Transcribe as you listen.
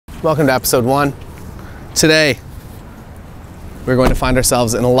Welcome to episode 1. Today, we're going to find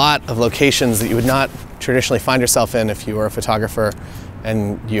ourselves in a lot of locations that you would not traditionally find yourself in if you were a photographer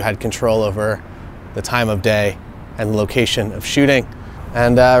and you had control over the time of day and the location of shooting.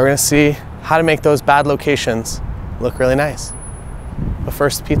 And we're gonna see how to make those bad locations look really nice. But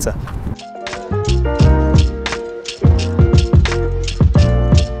first, pizza.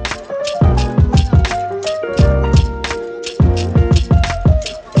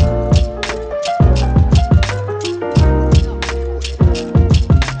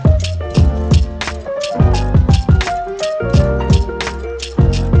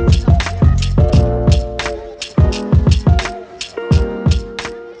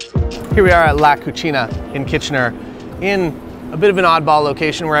 Here we are at La Cucina in Kitchener, in a bit of an oddball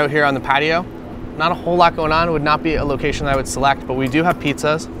location. We're out here on the patio. Not a whole lot going on. It would not be a location that I would select, but we do have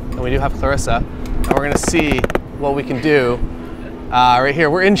pizzas and we do have Clarissa, and we're gonna see what we can do right here.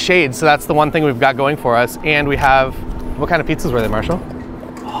 We're in shade, so that's the one thing we've got going for us. And we have, what kind of pizzas were they, Marshall?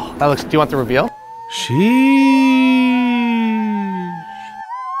 Oh, that looks, do you want the reveal? Sheesh.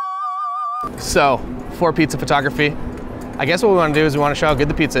 So, for pizza photography, I guess what we want to do is we want to show how good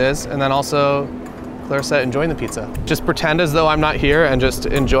the pizza is, and then also Clarissa enjoying the pizza. Just pretend as though I'm not here and just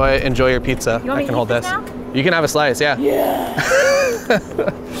enjoy your pizza. I can hold this. Now? You can have a slice, yeah. Yeah.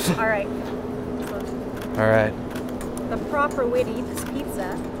 All right. All right. The proper way to eat this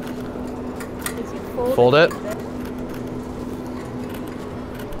pizza is you fold it.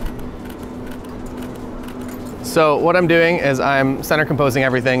 So what I'm doing is I'm center composing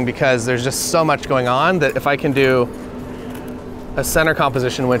everything because there's just so much going on that if I can do a center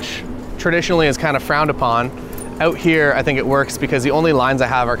composition, which traditionally is kind of frowned upon, out here I think it works because the only lines I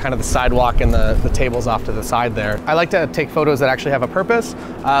have are kind of the sidewalk and the tables off to the side there. I like to take photos that actually have a purpose.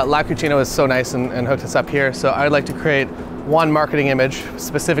 La Cucina is so nice and hooked us up here, so I'd like to create one marketing image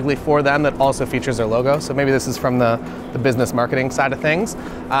specifically for them that also features their logo. So maybe this is from the business marketing side of things.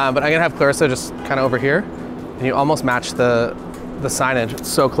 But I'm gonna have Clarissa just kind of over here, and you almost match the signage. It's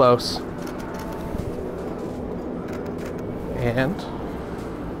so close. And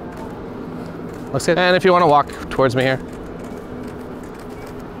looks good. And if you want to walk towards me here.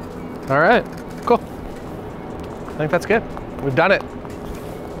 All right, cool. I think that's good. We've done it.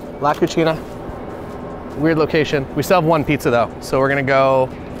 La Cucina, weird location. We still have one pizza though, so we're gonna go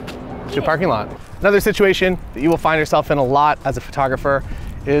to a parking lot. Another situation that you will find yourself in a lot as a photographer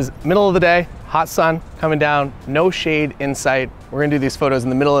is middle of the day, hot sun coming down, no shade in sight. We're gonna do these photos in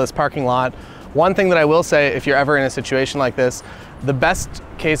the middle of this parking lot. One thing that I will say, if you're ever in a situation like this, the best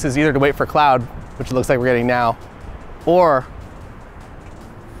case is either to wait for cloud, which it looks like we're getting now, or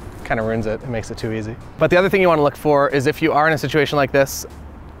kind of ruins it, it makes it too easy. But the other thing you want to look for is if you are in a situation like this,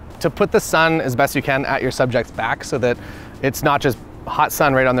 to put the sun as best you can at your subject's back so that it's not just hot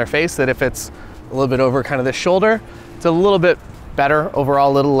sun right on their face, that if it's a little bit over kind of the shoulder, it's a little bit better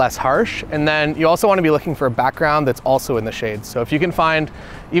overall, a little less harsh. And then you also want to be looking for a background that's also in the shade. So if you can find,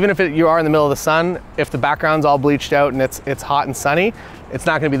 even if you are in the middle of the sun, if the background's all bleached out and it's hot and sunny, it's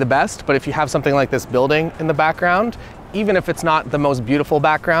not going to be the best. But if you have something like this building in the background, even if it's not the most beautiful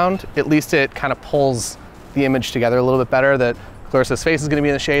background, at least it kind of pulls the image together a little bit better, that Clarissa's face is going to be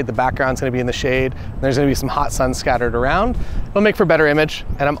in the shade, the background's going to be in the shade, and there's going to be some hot sun scattered around. It'll make for a better image.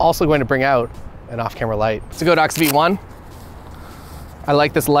 And I'm also going to bring out an off-camera light. It's a Godox V1. I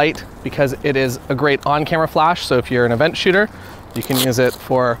like this light because it is a great on-camera flash. So if you're an event shooter, you can use it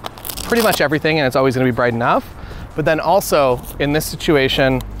for pretty much everything and it's always going to be bright enough. But then also in this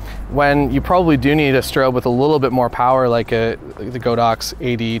situation, when you probably do need a strobe with a little bit more power, like the Godox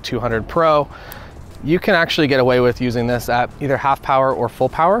AD200 Pro, you can actually get away with using this at either half power or full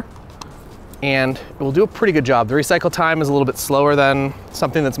power. And it will do a pretty good job. The recycle time is a little bit slower than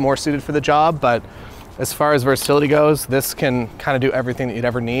something that's more suited for the job, but as far as versatility goes, this can kind of do everything that you'd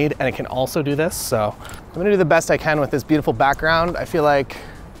ever need, and it can also do this. So I'm gonna do the best I can with this beautiful background. I feel like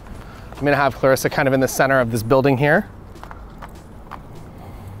I'm gonna have Clarissa kind of in the center of this building here.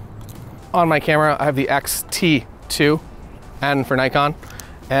 On my camera, I have the X-T2, N for Nikon,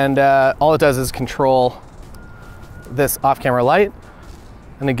 and all it does is control this off-camera light.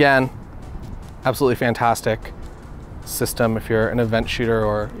 And again, absolutely fantastic system if you're an event shooter,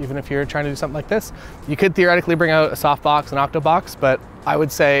 or even if you're trying to do something like this. You could theoretically bring out a softbox, an octobox, but I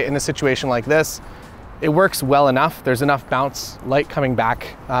would say in a situation like this, it works well enough. There's enough bounce light coming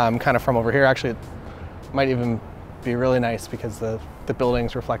back kind of from over here. Actually, it might even be really nice because the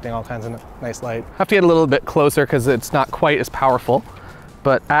building's reflecting all kinds of nice light. Have to get a little bit closer because it's not quite as powerful,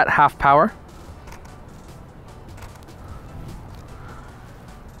 but at half power,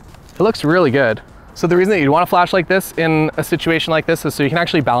 it looks really good. So the reason that you'd want to flash like this in a situation like this is so you can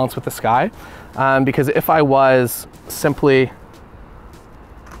actually balance with the sky. Because if I was simply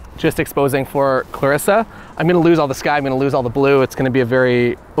just exposing for Clarissa, I'm going to lose all the sky, I'm going to lose all the blue. It's going to be a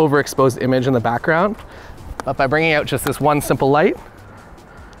very overexposed image in the background. But by bringing out just this one simple light,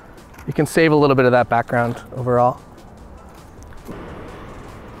 you can save a little bit of that background overall.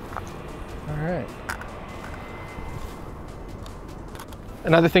 All right.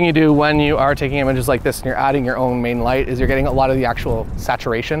 Another thing you do when you are taking images like this and you're adding your own main light is you're getting a lot of the actual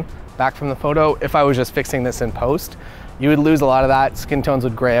saturation back from the photo. If I was just fixing this in post, you would lose a lot of that. Skin tones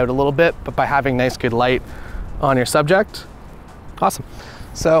would gray out a little bit, but by having nice, good light on your subject, awesome.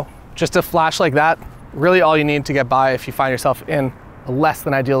 So just a flash like that, really all you need to get by if you find yourself in a less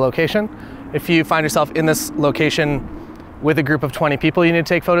than ideal location. If you find yourself in this location with a group of 20 people you need to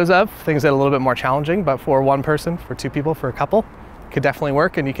take photos of, things get a little bit more challenging, but for one person, for two people, for a couple, could definitely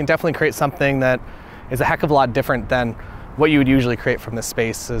work, and you can definitely create something that is a heck of a lot different than what you would usually create from this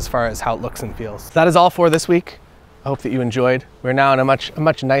space as far as how it looks and feels. That is all for this week. I hope that you enjoyed. We're now in a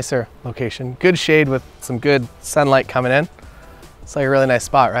much nicer location. Good shade with some good sunlight coming in. It's like a really nice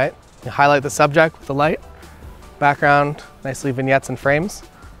spot, right? You highlight the subject with the light, background, nicely vignettes and frames.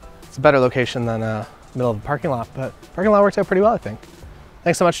 It's a better location than middle of the parking lot, but parking lot worked out pretty well, I think.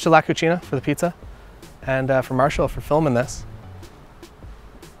 Thanks so much to La Cucina for the pizza, and for Marshall for filming this.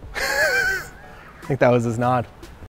 I think that was his nod.